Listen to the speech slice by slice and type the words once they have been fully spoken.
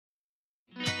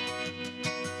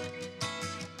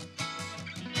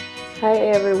Hi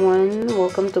everyone,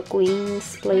 welcome to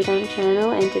Cwin's Playtime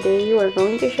Channel, and today we're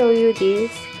going to show you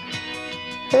this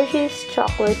Hershey's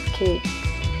chocolate cake.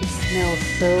 It smells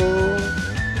so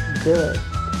good.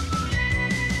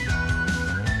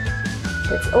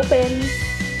 Let's open.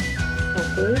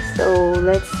 Okay, so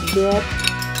let's get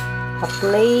a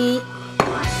plate,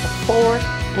 a fork,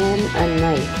 and a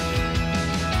knife.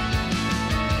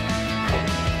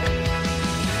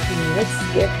 And let's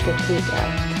get the cake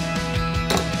out.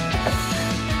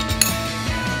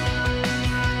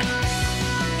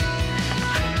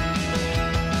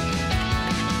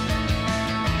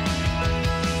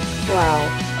 Wow,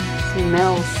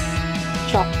 smells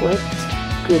chocolate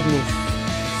goodness.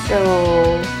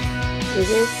 So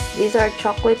these are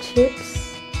chocolate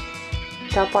chips.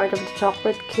 Top part of the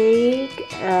chocolate cake.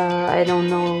 I don't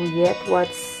know yet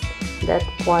what's that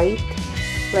white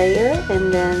layer,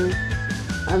 and then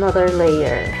another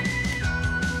layer.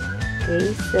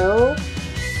 Okay, so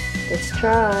let's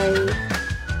try.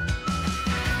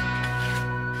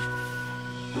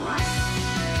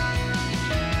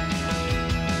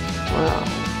 Wow.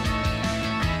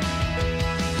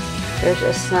 There's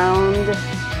a sound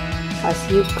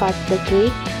as you cut the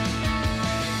cake.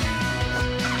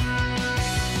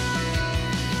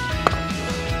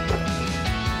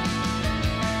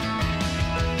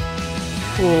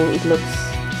 And it looks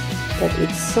that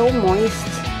it's so moist.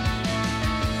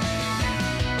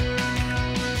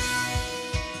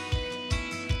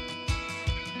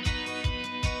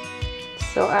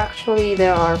 So actually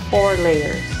there are 4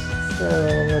 layers. So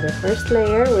the first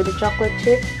layer with the chocolate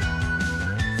chip,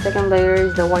 second layer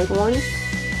is the white one,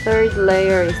 third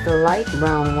layer is the light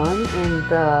brown one, and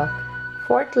the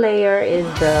fourth layer is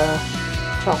the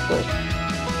chocolate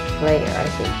layer, I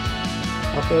think.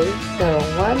 Okay, so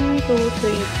 1, 2,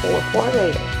 3, 4, 4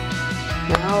 layers.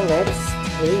 Now let's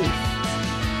taste.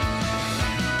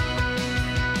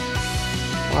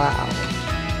 Wow.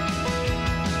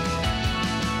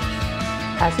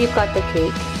 As you cut the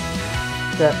cake,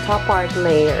 the top part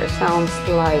layer sounds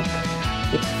like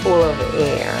it's full of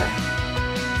air.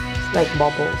 It's like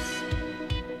bubbles.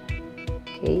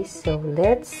 Okay, so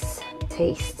let's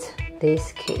taste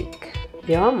this cake.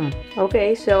 Yum!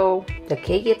 Okay, so the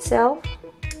cake itself,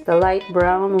 the light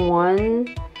brown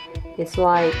one, it's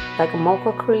like a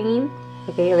mocha cream.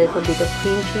 Okay, a little bit of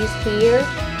cream cheese here,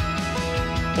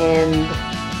 and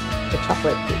the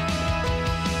chocolate cake.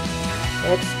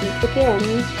 Let's eat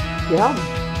again. Yum!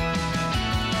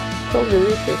 So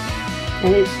delicious,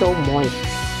 and it's so moist.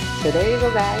 So there you go,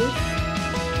 guys.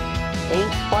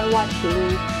 Thanks for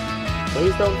watching.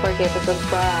 Please don't forget to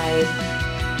subscribe.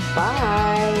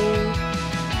 Bye.